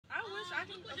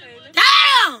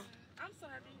Damn! I'm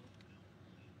sorry.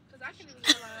 Because I can even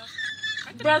go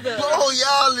live. Brother. Oh,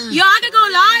 y'all is. Yo, I can go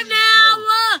live now.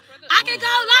 I can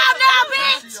go live now,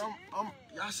 bitch.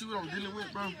 Y'all see what I'm dealing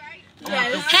with, bro?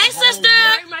 Yes. Hey, sister.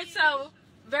 Very much so.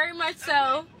 Very much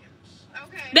so.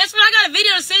 Okay. Best friend, I got a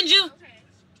video to send you.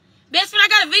 Best friend, I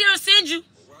got a video to send you.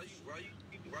 Why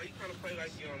you trying to play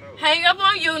like you don't know? Hang up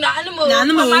on you, not in the mood. Not in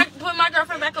the mood. Put my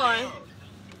girlfriend back on.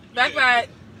 Back right.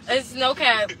 It's no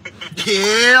cap.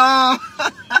 Yeah.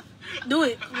 Do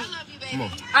it. I love you, baby. Come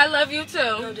on. I love you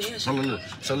too. So look,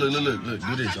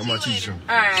 do this. I'm gonna teach you something.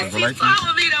 Alright. So go like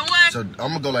this. So I'm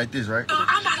gonna go like this, right?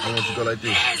 I want you to go like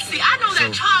this. See, I know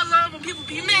that y'all love when people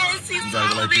be messy. You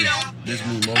gotta go like this. This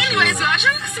means motion Anyways, world. y'all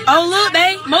trying to see Oh, look,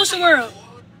 babe. Motion World.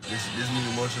 This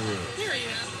means motion world.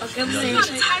 Okay, let's Yeah.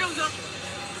 see. the title.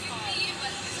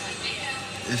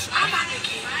 It's I'm about to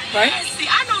get Right? messy.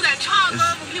 I know that y'all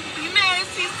love when people be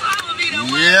messy. So I'm gonna be the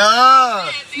one. yeah.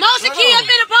 Motion key up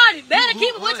in the party. Better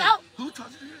keep it with you. Who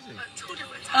taught you this? Two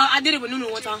different times. I did it with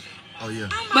Nunu one time. Oh yeah.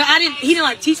 But he didn't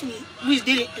like teach me. We just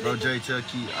did it. Bro, Jay, tell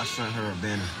Key I sent her a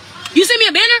banner. You sent me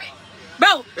a banner?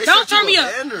 Bro, They don't sent you turn me a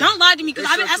up. banner. Don't lie to me because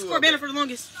They I've been sent asking you for a a banner for the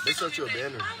longest. They sent you a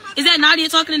banner. Is that Nadia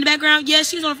talking in the background? Yeah,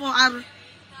 she's on the phone. Ivor. Okay,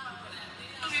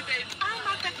 babe. I'm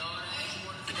about to.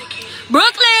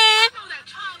 Brooklyn!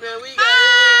 Man, we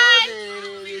Hi.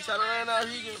 got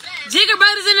Jigger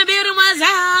Brothers in the building one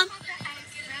time.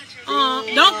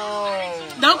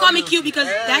 Don't call me cute because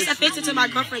that's offensive to my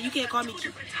girlfriend. You can't call me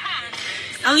cute.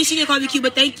 At least she can call me cute,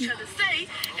 but thank you.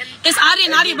 It's Adi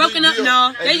and Nadia broken up?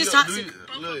 No, they just toxic.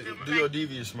 Look, do your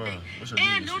devious smile. What's your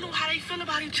And devious don't know smile? how they feel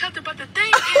about each other, but the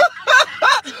thing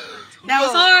is, That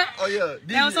was hard. Oh yeah,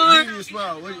 That was hard. devious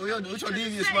smile. What's your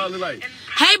devious smile look like?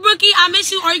 Hey, Brookie, I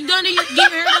miss you. Are you done to get your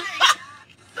hair done?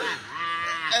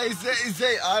 Hey,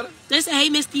 say, Otta. They say, hey,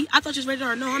 Misty. I thought you was ready to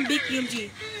her. No, I'm Big PMG.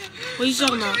 What are you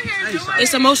talking about?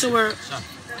 It's a motion word.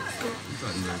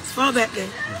 Fall back there.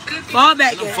 Fall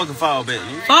back there. Fucking fall back.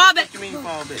 You Fall back. mean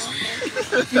fall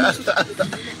back?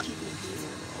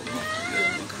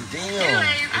 Damn.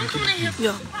 I'm going to hip.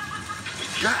 Yo.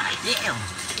 God damn.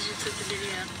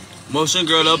 Motion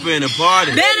girl up in the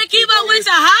party. Better keep up with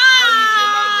the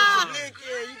high.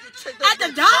 At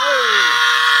the door.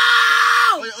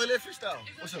 Oh, let's freestyle.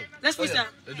 What's up? Let's freestyle.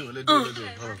 Let's do it. Hold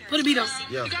on. Put a beat on.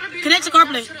 Yeah. Connect to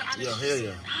CarPlay. Yeah, hell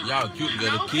yeah. Y'all cute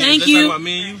together. Kids. Thank Let's you. talk about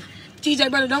me and you. TJ,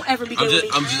 brother, don't ever be gay with me.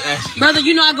 I'm just asking. Brother,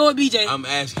 you know I go with BJ. I'm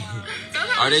asking.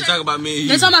 Are they talking about me and you?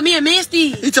 They talking about me and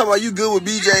Misty. He talking about you good with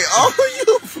BJ. Oh,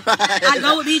 you fried. I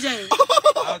go with BJ.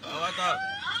 I thought.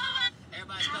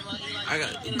 I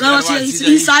got. Go watch to TJ,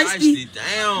 he's shiesty.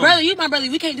 Damn. Brother, you my brother.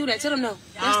 We can't do that. Tell them no.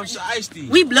 I'm shiesty.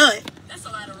 We blood.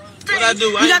 What I do?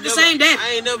 We got the same daddy. I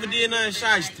ain't never did nothing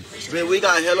shiesty. Man, we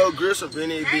got Hello Gris up in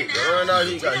there, bitch. Right now,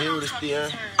 he got here with his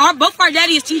thing. Both our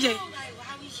daddy is TJ.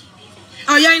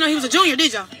 Oh, y'all ain't know he was a junior,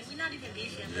 did y'all?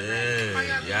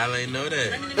 Yeah, y'all ain't know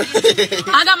that.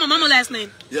 I got my mama last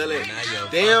name. Yeah, like,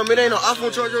 damn, it ain't no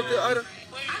iPhone charger up there either.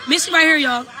 Misty right here,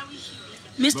 y'all.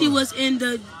 Misty was in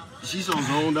the. She's so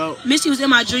zoned out. Misty was in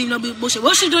my dream. No big bullshit.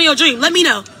 What she doing in your dream? Let me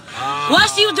know. What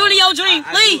she was doing in your dream,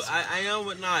 please? I am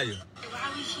with Naya.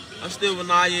 I'm still with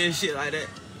Naya and shit like that.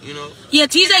 You know? Yeah,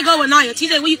 TJ go with Naya.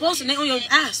 TJ, when you posting, they on your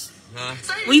ass. Huh?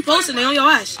 When you posting, they on your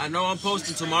ass. I know I'm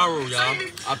posting tomorrow, y'all.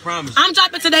 I promise. I'm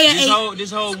dropping today at 8.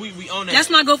 This whole week we on that. That's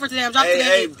not go for today. I'm dropping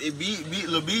today at 8. Hey,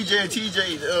 Lil BJ and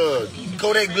TJ,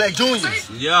 Kodak Black Juniors.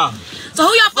 Yeah. So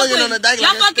who y'all fucking Fucking on with? the dick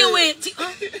Y'all like fucking that.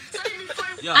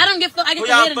 with. Yeah. I don't give fuck. I get Who the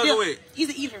y'all head of fucking Bill. with? He's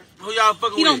an eater. Who y'all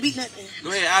fucking He with? don't beat nothing.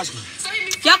 Go ahead, ask him.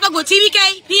 Y'all fuck with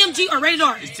TBK, PMG, or Rated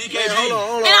R. It's TKB. Hey, hold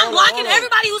on. And I'm blocking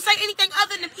everybody who say anything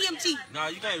other than PMG. Nah,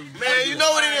 you can't. Man, you know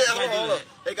what it is. Hold on.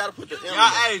 They gotta put the M. Y'all,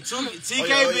 hey,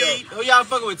 TKB. Who y'all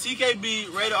fucking with?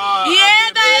 TKB, Rated R. Yeah,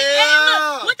 they. Yeah. Hey,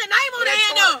 look, with the name on the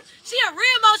hand though. She a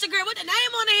real motion girl with the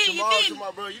name on the hand. You feel me?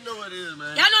 Tomorrow, bro. You know what it is,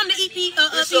 man. Y'all know I'm the EP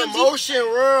It's a PMG. motion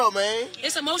world, man.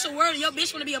 It's a motion world, and your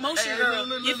bitch wanna be a motion Hey, girl.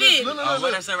 look, You feel me?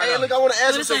 What I say right Hey, now? look, I want to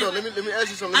ask you What something. it Let me ask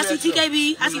you something. I see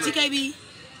TKB. I see TKB.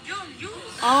 You.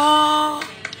 Oh,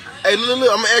 Hey, look, I'm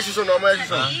gonna ask you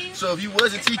something. So if you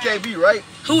wasn't TKB, right?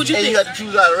 who would you And pick? you had to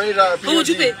choose out of Rated R, Who would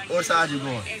you pick? What side you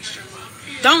going?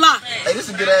 Don't lie. Hey, this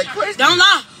is a good ass question. Don't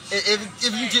lie.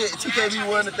 If you just TKB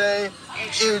won the thing,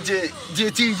 it was just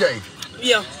TJ.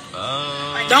 Yeah.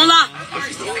 Don't lie.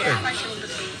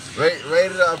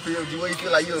 Rated R, PMG. What you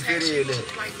feel like you'll fit in there?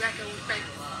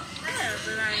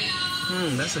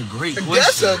 That's a great question.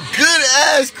 That's a good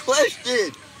ass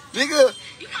question. Nigga.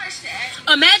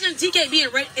 Imagine TK being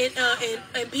in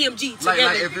PMG together.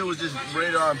 Like if it was just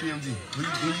Radar and PMG. Who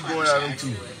you going out of them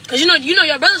two? Cause you know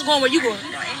your brother's going where you going.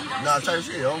 Nah, type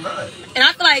shit. Oh God. And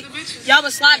I feel like y'all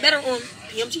would slide better on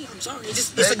PMG. I'm sorry.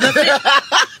 It's a good fit.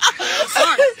 I'm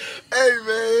sorry. Hey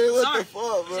man, what the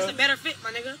fuck, bro? It's a better fit,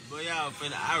 my nigga. But y'all,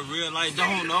 I really like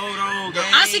don't know.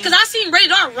 I see, cause I seen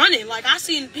Radar running. Like I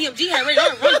seen PMG had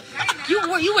Radar running. You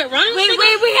went running. We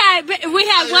had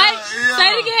what? Say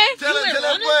it again. Tell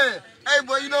that boy. Hey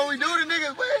boy, you know what we do to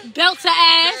niggas, boy? Belt to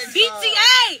ass.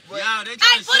 BTA. Y'all, they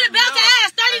Hey, put it belt to ass.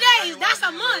 30 days. That's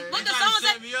a month. What the song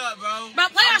set say? me up, bro. Bro,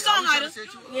 play our song, Ida.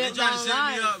 They trying to set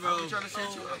me up, bro. I'm trying to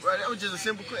set you up, bro. That was just a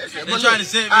simple question. They trying to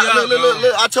set me up,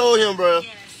 Look, I told him, bro.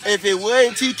 If it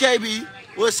wasn't TKB,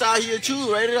 what side he'll choose?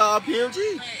 Rated R,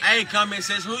 PMG. Hey, comment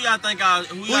says who y'all think I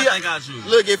choose?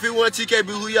 Look, if it wasn't TKB,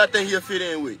 who y'all think he'll fit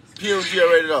in with? PMG or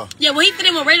Rated R? Yeah, well, he fit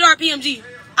in with Radar PMG.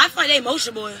 I feel like they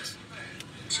motion boys.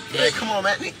 Man, come on,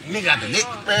 man. Nigga got the neck,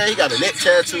 man. He got the neck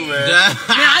tattoo, man. Man,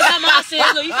 I got my shit.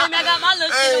 So you feel me? I got my little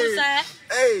shit on the side.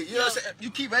 Hey, you know what I'm saying? You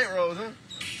keep 8 rolls, huh?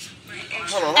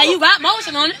 Hold on. Hey, you got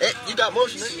motion on it. Hey, you got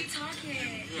motion, man.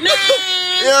 Man.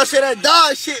 You know what I'm saying? That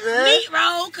dog shit, man. Meat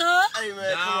roll, cuz. Hey,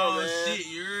 man, come on, man. Shit,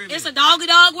 you heard me. It's a doggy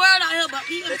dog word out here, but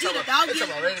PMG the They doggy.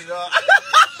 talking about Rated R.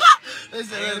 They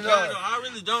said Rated R. I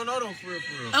really don't know them for real.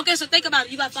 Okay, so think about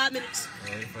it. You got 5 minutes.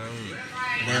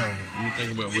 Damn, you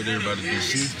think about what everybody do.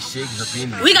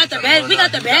 We got the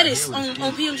baddest on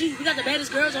PMG. We got the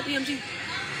baddest girls on PMG.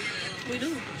 We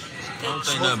do. I don't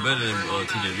think nothing better than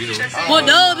TKB though. Well,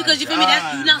 duh, because you feel me?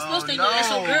 You're not supposed to think that's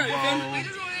your girl. You feel me?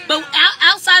 But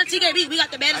outside of TKB, we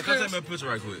got the baddest I can girls. take my picture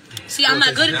right quick. See, I'm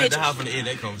not good at That's pictures. how I'm gonna end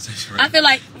that conversation. I feel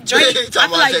like Drake. I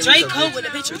feel like Drake Take cold with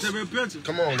the pictures. Take me a picture.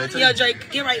 Come on, they take Yeah, Drake,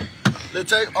 get right. They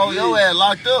take. Oh, your ass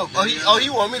locked up. Oh, he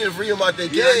want me to free him out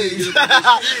that cage.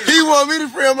 He want me to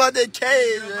free him out that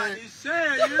cage, man.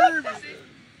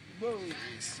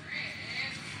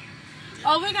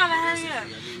 Oh, we gotta hurry up.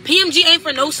 PMG ain't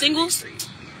for no singles.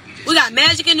 We got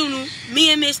Magic and Nunu,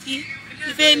 me and Misty.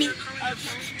 You feel me?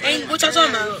 Ain't what y'all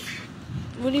talking about?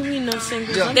 What do you mean no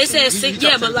singles? Yeah. They said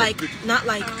yeah, but like not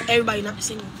like everybody not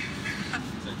single.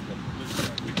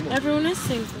 Everyone is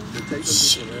single.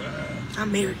 Shit.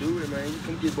 I'm married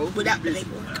without the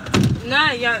paperwork.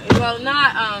 Not young. Well,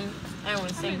 not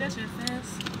everyone's single.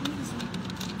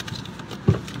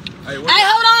 Hey,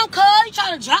 hold on, cuz. You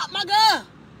trying to drop my gun?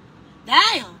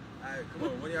 Damn. Alright, come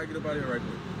on. When y'all get up out of here right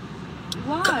quick?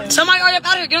 Why? Somebody already up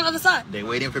out here. Get on the other side. They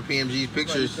waiting for PMG's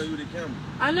pictures.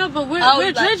 I know, but where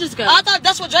like, Dre just go? I thought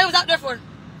that's what Dre was out there for.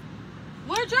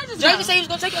 Where Dre just Dre go? just said he was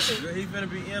gonna take your shit. He finna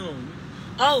be in on me.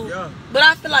 Oh. Yeah. But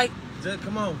I feel like Jack,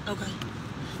 come on. okay.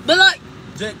 But like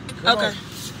Jack, come okay.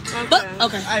 on. But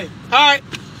okay. Hey. Alright.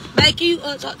 Back you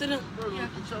talk to them.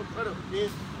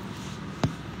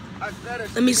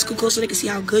 Let me scoot close so they can see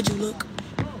how good you look.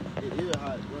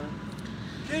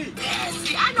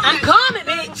 I'm coming,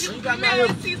 bitch.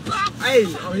 Hey,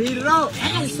 heat it up.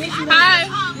 Hi.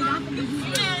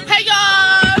 Hey,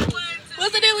 y'all.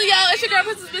 What's the deal, y'all? It's your girl,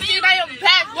 Princess Misty, and I am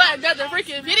back with another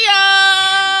freaking video.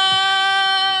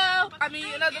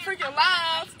 Another freaking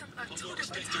live.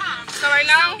 So right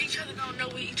now,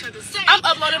 I'm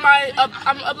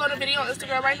uploading a video on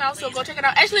Instagram right now, so go check it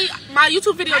out. Actually, my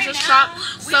YouTube video just dropped,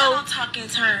 so I'm talking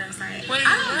terms, like I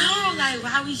don't know, like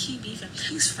why we keep beefing.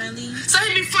 He's friendly. So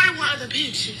he be flirting with other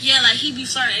bitches. Yeah, like he be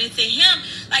flirting. And to him,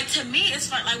 like to me, it's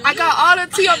fun. Like when I got all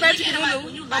the T.O. okay, Magic yeah, and like, Nunu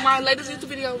when you on like my latest YouTube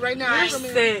video right now. You're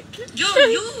sick. you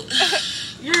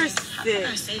You're how can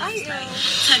I sick. say this? Like,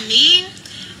 to me,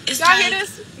 it's Y'all like hear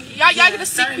this? Y'all get a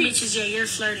sneak certain peek. bitches, yeah, you're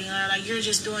flirting, or like you're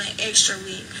just doing it extra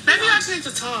with. Maybe I just need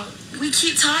to talk. We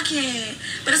keep talking,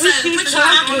 but it's We like if keep we keep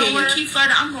talking, talking. we keep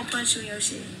flirting. I'm gonna punch you in your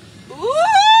shit.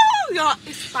 Ooh, y'all,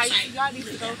 it's spicy. Y'all need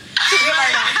to go check it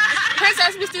right now.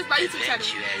 Princess Misty is my YouTube channel.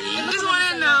 I just want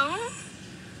to know,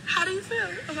 how do you feel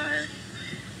about her?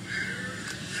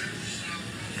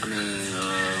 I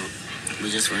mean,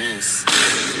 we just friends.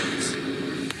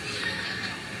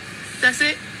 That's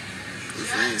it? We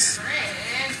friends.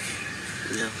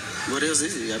 Yeah. What else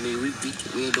is it? I mean, we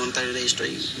ain't doing 30 days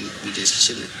straight. We just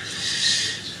chilling.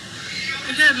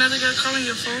 You got another girl calling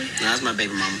your phone? Nah, that's my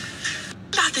baby mama.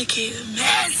 Not that kid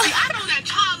messy. I know that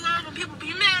child love when people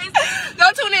be messy. Go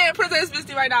tune in, Princess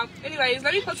Misty right now. Anyways,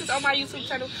 let me post this on my YouTube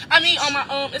channel. I mean, on my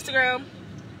Instagram.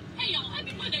 Hey, y'all.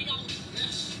 Happy Monday, y'all.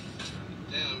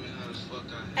 Damn, man, how the fuck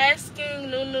Asking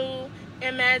Nunu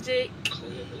and Magic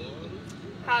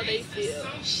how they feel.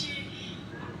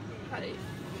 How they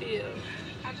feel.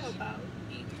 I know about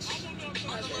each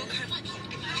other.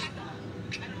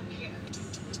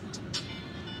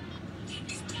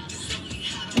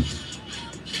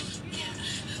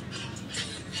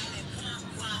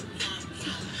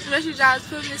 make sure y'all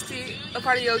put Misty a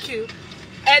part of your queue.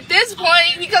 At this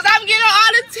point, because I'm getting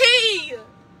all the tea.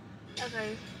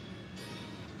 Okay.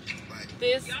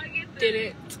 This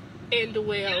didn't end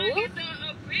well.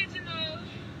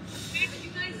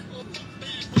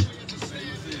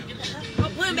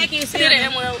 Put him back in his Didn't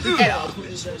end well at all.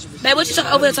 Babe, what you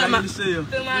over there talking about?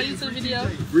 Film my YouTube video.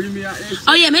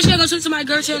 Oh yeah, make sure you go tune to my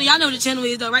girl channel. Y'all know what the channel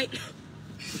is though, right?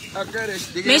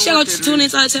 Make sure you go tune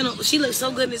into her channel. She looks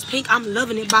so good in this pink. I'm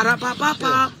loving it. Bop, bop, bop,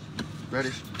 bop.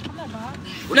 Ready?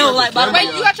 No, like, bop. Wait,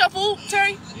 you got your food,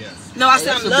 Terry? Yes. No, I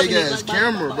said I'm That's a loving big it. ass Like,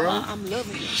 camera, bro. I'm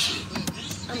loving it.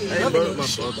 I'm Hey, loving bro, it. my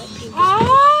Shit, fault. that pink.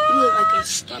 Oh, You look like a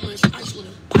Starburst. I just want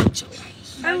to bite your ass.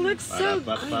 it looks so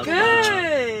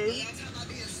good.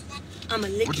 I'm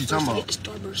going to lick What it you first talking to about? get the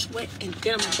Starburst wet, and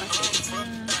then I'm going to bite your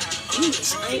ass. You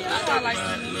insane.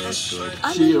 I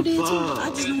knew you did too. I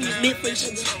just knew you was meant for each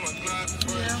other.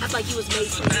 I thought you was made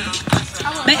for me.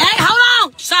 But hey, hold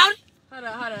on, sorry. Hold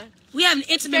on. We have an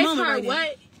intimate moment right now.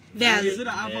 What? Valid. Is it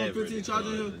an iPhone 15 charger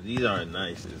here? These aren't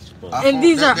nice as fuck. And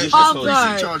these are all all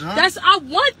guard. That's I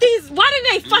want these. Why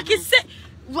didn't they fucking sit?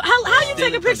 How you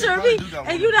take a picture of me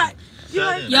and you not? You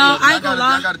like? Yo, I ain't gonna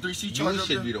I lie. got a 3C You charger.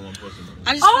 should be the one posting them.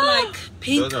 I just feel like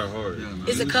pink Those are hard.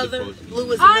 is a color,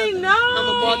 blue is I another. know. I'm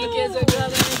about to get a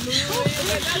color.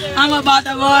 I'm about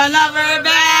to boy lover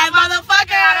bad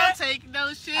motherfucker. I don't take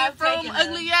no shit from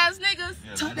ugly ass niggas.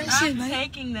 Talk that shit, man.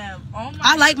 Taking them. Oh my.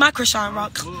 I like my Krishan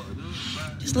Rock.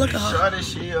 Just look at her. Shawty,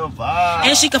 she a vibe.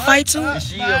 And she can fight too.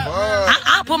 She a vibe.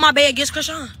 I'll put my bed against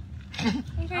Krishan.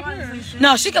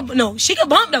 No, she could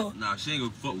bump though. Nah, she ain't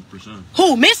gonna fuck with Krishan.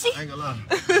 Who, Missy? I ain't gonna lie.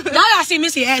 Y'all gotta see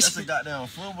Missy That's a ass. goddamn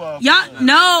football. Y'all,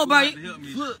 no, bro. Help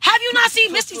me. Have you not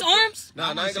seen Missy's arms?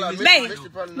 Nah, I ain't gonna lie. Babe, Misty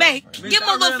probably babe, not. give him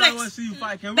a little I want to flex. see you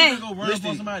fight. Can we Babe. go run up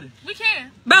on somebody? We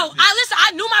can. Bro,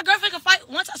 I knew my girlfriend could fight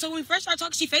once. So when we first started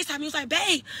talking, she FaceTimed me. She was like,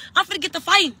 babe, I'm finna get the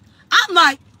fighting. I'm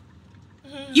like,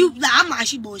 I'm like,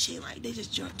 she bullshit. Like, they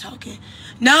just drunk talking.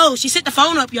 No, she set the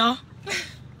phone up, y'all.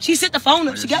 She set the phone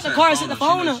up. She got the car and set the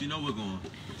phone up. She know we're going.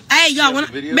 Hey, y'all, the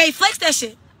video? babe, flex that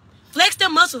shit. Flex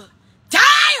them muscle. Damn!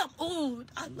 Ooh,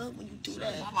 I love when you do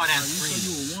that. You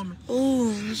a woman?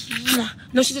 Ooh.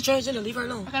 No, she's a transgender. Leave her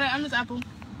alone. I got this apple.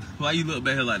 Why you look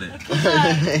back here like that?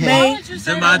 Babe, Just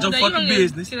mind your fucking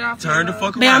business. Turn the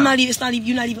fuck around. babe, I'm not even,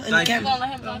 you're not even in the Thank you.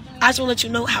 camera. I just want to let you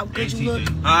know how good you look.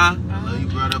 Huh? You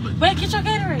brought up a Wait, get your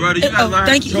Gatorade. Brother, you gotta learn.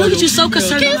 Thank you. Look at you, so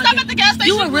concerned. Can you stop at the gas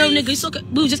station? You a real please? nigga. You so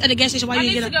we was just at the gas station. Why I you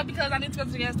need didn't to get up? go because I need to go to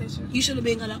the gas station. You should have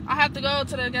been got up. I have to go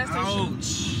to the gas station.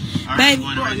 Ouch. Baby,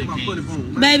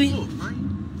 baby,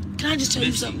 can I just tell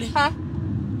you something? Huh?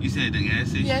 You said the gas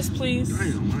station? Yes, please.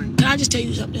 Can I just tell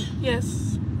you something? Yes.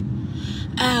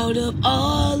 Out of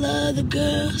all of the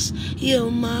girls, you're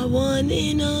my one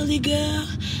and only girl.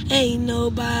 Ain't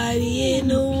nobody in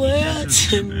the world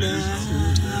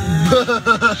tonight.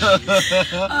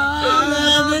 All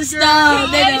of the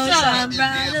stars, they don't shine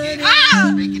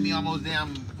brighter. making me almost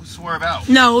damn swerve out.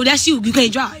 No, that's you. You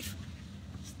can't drive.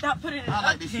 Stop putting it I up.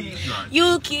 like this shit.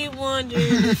 You keep wondering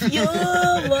if you're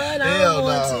what Hell I'm no.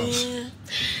 wanting.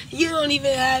 You don't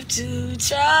even have to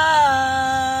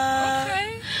try.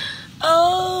 Okay.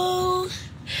 Oh,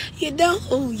 you don't.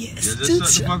 Oh, yes. Yeah, to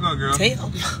just shut the try. fuck up, girl.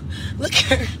 Damn. Look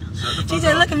at her. Shut the She fuck just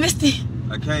up. look at Misty.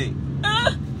 I can't.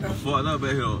 I'm fucked up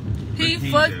back here. He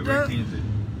Rick fucked Kingston, up. Rick Kingston.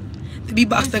 The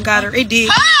beatbox done got her. It did.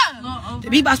 The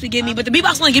beatbox be getting me, but the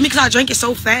beatbox only give me because I drank it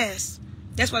so fast.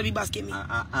 That's why the beatbox get me. Y'all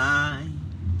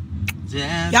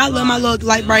love my little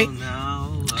light bright.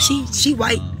 She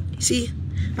white. See,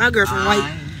 my girlfriend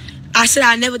white. I said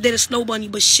I never did a snow bunny,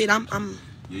 but shit, I'm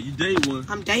Yeah, you date one.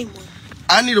 dang one.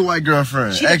 I need a white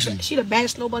girlfriend, actually. She the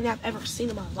baddest snow bunny I've ever seen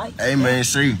in my life. Hey, man,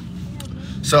 see.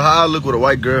 So how I look with a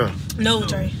white girl? No,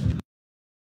 Trey.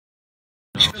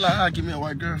 I feel like I'll give me a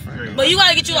white girlfriend. But you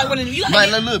gotta get you like one of them. You gotta Like,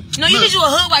 get, look, no, you look, need you a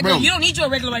hood white girl. bro. You don't need you a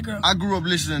regular white girl. I grew up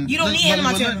listening. You don't look, need Hannah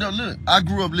look, Montana. look, I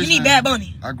grew up You listening. need Bad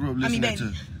Bunny. I grew up I mean, listening Baby.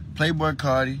 to Playboy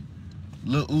Cardi,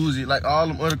 Lil Uzi, like all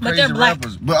them other But crazy they're black.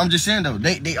 rappers. But I'm just saying though,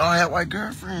 they all have white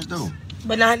girlfriends though.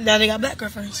 But now they got black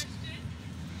girlfriends.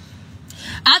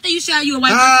 I think you should have you a white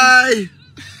girl. Hi.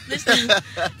 Listen,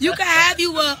 you could have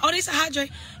you they said hydrate.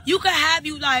 You could have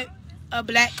you like a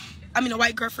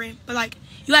white girlfriend, but like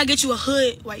you gotta get you a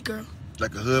hood white girl.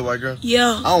 Like a hood white girl?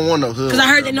 Yeah. I don't want no hood. Cause I white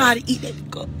heard girl, they know bro. how to eat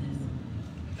that girl.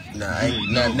 Nah, I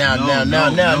ain't, now. I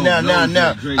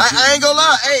ain't gonna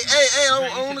lie. Hey, I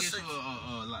want to say.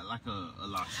 Like a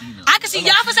Latino. I can see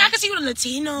y'all. I can see you a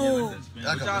Latino.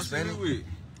 Like a Hispanic.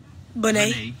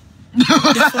 Bonet.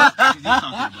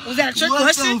 Was that a trick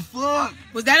question? fuck?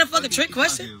 Was that a fucking trick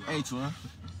question? Hey, Twan.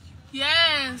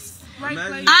 Yes. Right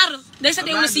Imagine- place. Ada, they said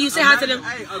they want to see you say hi to them.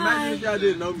 Hey, imagine if y'all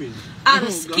didn't know me. Ada,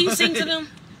 can you sing to them?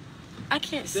 I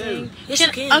can't sing. Yes, you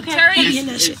can. Okay. Terry, He getting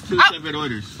that It's shit. 2 separate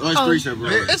orders. Oh, it's 3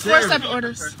 separate orders. it's 4 separate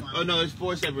orders. Oh no, it's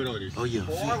 4 separate orders. Oh, yeah.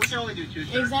 We can only do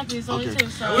 2. Exactly, it's only Okay. 2.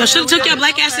 So Y'all should've took your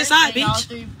black ass inside, Y'all bitch.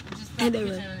 three just And stop they were.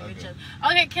 pretending to be each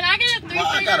other. Okay, can I get a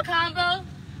 3-finger combo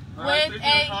with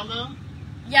a... combo?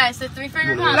 Yes, a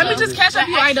 3-finger combo. Let me just catch up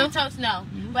you, Ida. Toast, no.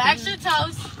 With extra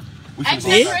toast,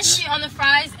 extra Bitch. crispy on the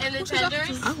fries and the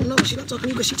tenders, I don't know. She not talking to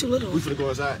me because she too little. We finna go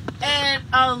outside. and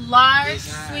a large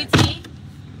sweet tea.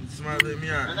 Smart, let me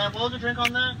out. And then what was the drink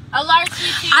on that? A large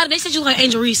sweet tea. They said you like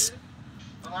Angel Reese.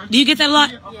 Do you get that a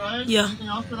lot? Okay. Yeah. Anything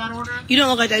else for that order? You don't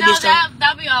look like that No, bitch though.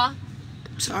 that'll be all.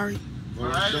 Sorry.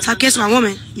 Alright. Stop kissing my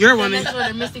woman. You're a woman. Next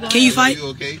order, Misty, go Can you ahead. fight? You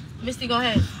okay? Misty, go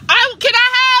ahead. Can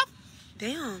I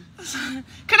Damn. have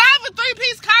a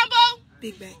 3-piece combo?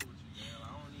 Big back.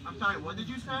 I'm sorry, what did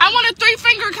you say? I want a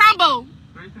 3-finger combo.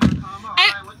 3-finger combo?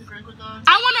 Alright, what's the drink with that?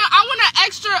 I want an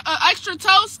extra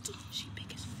toast. She big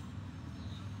as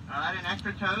fuck. Alright, an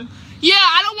extra toast? Yeah,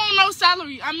 I don't want no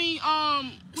celery. I mean,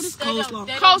 what is They don't coleslaw.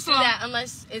 do Coleslaw. that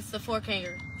unless it's the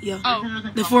 4-finger. Yeah.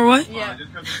 Oh. The 4 what? Yeah.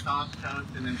 Just because it's sauce, toast,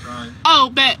 and then fries. Oh,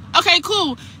 bet. Okay,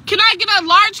 cool. Can I get a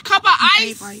large cup of Can't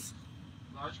ice? fight.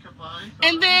 Large cup of ice.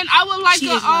 And then I would like She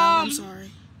is loud. I'm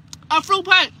sorry. a fruit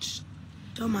punch.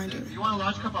 Don't mind her. You want a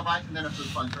large cup of ice and then a fruit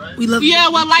punch, right? We love Yeah,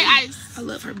 you. well, light ice. I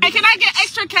love her. And can I get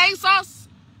extra cane sauce?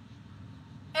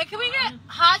 Hey, can we get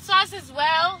hot sauce as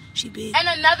well? She big. And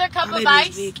another cup My of baby is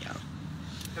ice? big, y'all.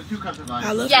 So 2 cups of ice.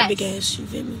 I love Yes. her big ass. You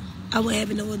feel me? I wouldn't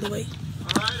have it no other way.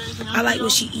 Alright, anything else? I like when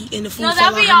she eat and the food No, fall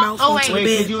that'd out be her all- mouth oh, onto wait. the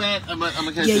Wait, could bed. you add? I'm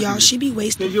gonna catch Yeah, this y'all, with she be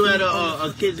wasting. Could you add food on a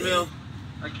the kids bed. meal?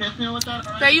 A kiss meal with that?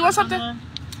 Alright. Hey, you want something?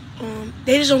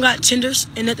 They just don't got tenders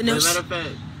and nothing As a else. matter of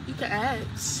fact, You can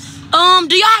ask.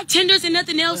 Do y'all have tenders and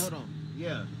nothing wait, else? hold on.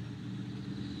 Yeah.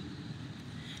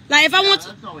 Like if I want to,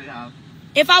 That's all we have.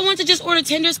 if I want to just order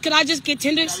tenders, could I just get Yeah,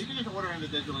 tenders? you can just order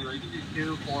individually. Like, you can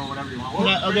do 2, 4, whatever you want. Can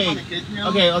I- What was the drink on the okay, kids meal?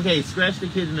 okay. Scratch the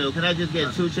kids meal. Can I just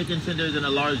get 2 chicken tenders and a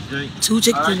large drink? 2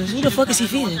 chicken Alright, tenders. Who the fuck is he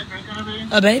what's feeding? that drink gonna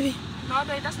be? A baby? No,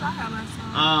 babe, that's not how last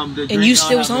time. The And drink you I'll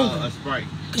still was have hungry. A Sprite.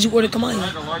 Cause you ordered Alright,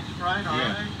 Kamaya. a large Sprite, alright.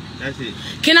 Yeah, that's it.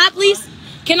 Can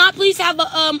I please have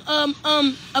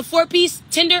a 4-piece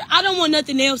tender? I don't want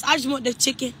nothing else. I just want the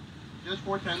chicken. Just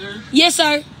 4 tenders. Yes,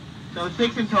 sir. So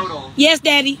 6 in total. Yes,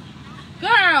 daddy.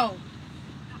 Girl,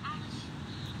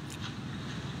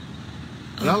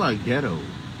 Y'all like ghetto.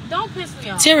 don't piss me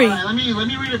off. Terry, Alright, let me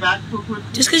read it back real quick.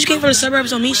 just cause you came from the suburbs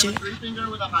don't mean We have shit. a 3-finger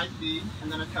with a high C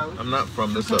and then a toast. I'm not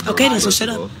from the suburbs. Okay, then so shut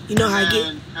up. You know how I get.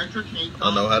 And extra cake.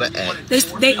 I know how to act.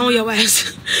 They on your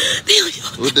ass. They on your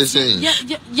What they saying?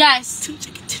 Yes. 2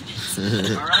 chicken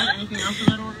tenders. Alright, anything else in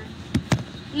that order?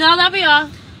 No, that'll be all.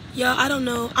 Yo, I don't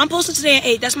know. I'm posting today at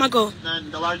 8. That's my goal. Then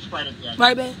the large Sprite at the end.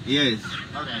 Right, babe? Yes.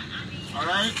 Okay.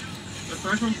 Alright. The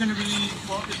first one's gonna be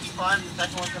 12.55 and the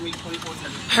second one's gonna be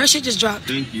 24.70. Her shit just dropped.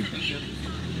 Thank you.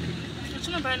 It's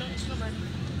no burner. It's no burner.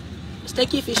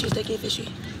 Steaky fishy, steaky fishy.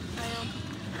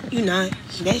 You not.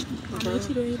 That's,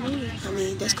 I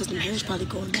mean, that's because the hair's probably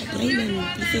going back. There ain't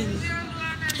nothing, you feel me?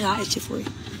 Yeah, I'll itch it for you.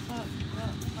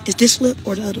 Is this slip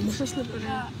or the other one?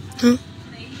 Huh?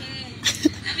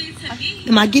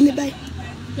 Am I getting it back?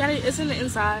 Yeah, it's in the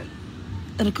inside.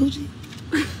 Of the coochie?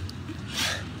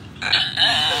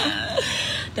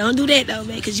 Don't do that though,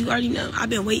 man, because you already know. I've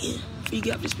been waiting for you to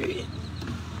get up this period.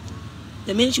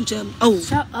 The minute you tell me,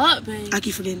 Shut up, babe. I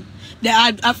keep forgetting.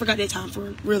 That I forgot that time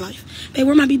for real life. Hey,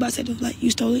 where my B-box at though? Like, you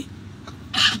stole it?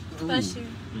 Bless you.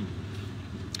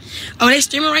 Oh, they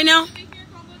streaming right now?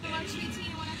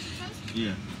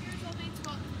 Yeah.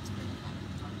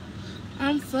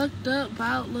 I'm fucked up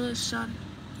about little shot.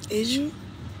 Is you?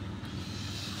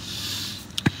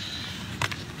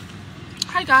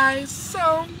 Hi guys,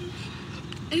 so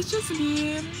it's just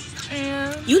me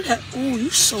and You that? Ooh, you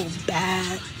so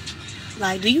bad.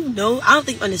 Like, do you know? I don't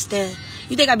think you understand.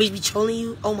 You think I be trolling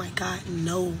you? Oh my god,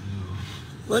 no.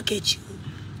 Look at you.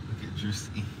 Look at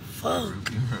Juicy. Fuck.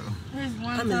 His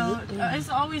one I'm in toe. love with him. It's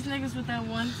always niggas with that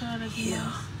one toe that's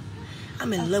Yeah.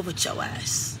 I'm in love with your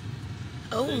ass.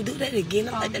 Oh, do that again.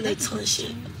 I like that little tongue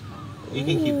shit. You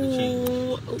can keep the change.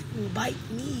 Ooh, bite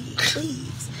me,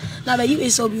 please. Nah, but you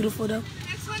is so beautiful though.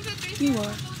 You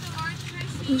are.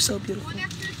 You so beautiful.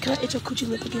 Can I eat your coochie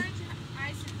lip again?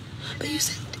 But you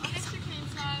said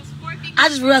I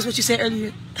just realized what you said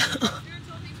earlier.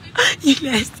 You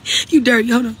nasty. You dirty.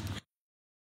 Hold on.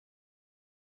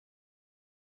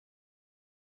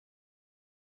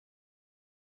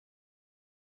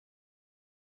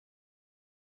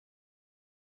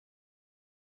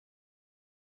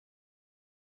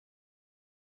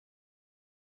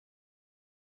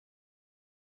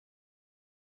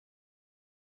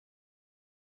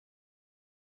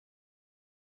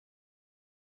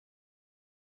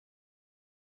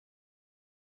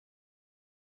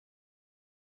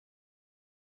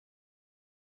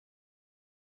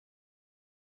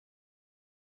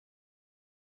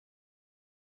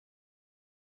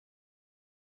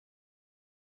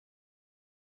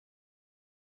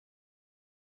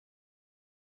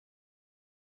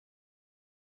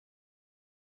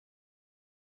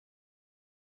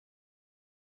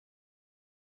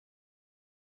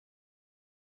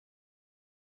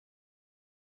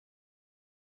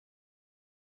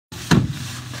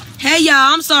 Hey, y'all,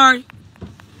 I'm sorry.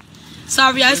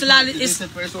 Sorry, y'all. It's a lot of... It's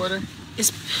first order?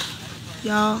 It's...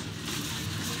 Y'all.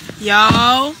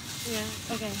 Y'all. Yeah,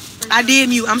 okay. I did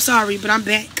mute. I'm sorry, but I'm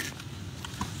back.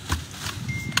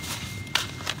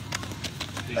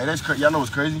 Hey, that's crazy. Y'all know what's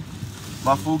crazy?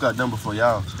 My food got done before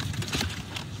y'all.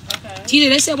 Okay. TJ,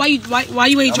 they said, why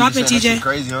you ain't dropping, TJ?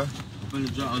 Crazy, huh? I'm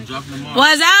dropping them off.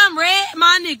 Was I'm red,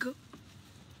 my nigga.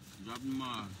 Dropping them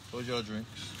off. What's your drink?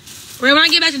 Red, when I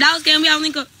get back to Dallas, can we all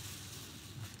link up?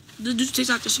 Do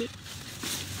TikTok this shit.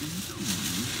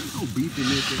 No beef in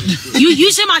this.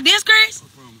 You see my dance cards?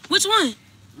 Which one?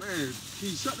 Man, can you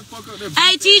shut the fuck up there?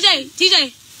 Hey,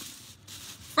 TJ.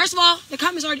 First of all, the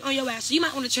comments already on your ass, so you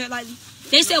might want to tread lightly.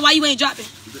 They said, why you ain't dropping?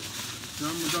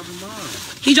 I'm dropping them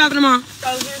off. He dropping them on.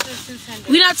 Oh, here's the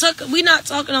 210. We not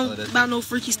talking about no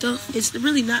freaky stuff. It's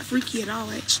really not freaky at all,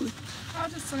 actually. I'll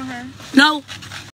just send her. No,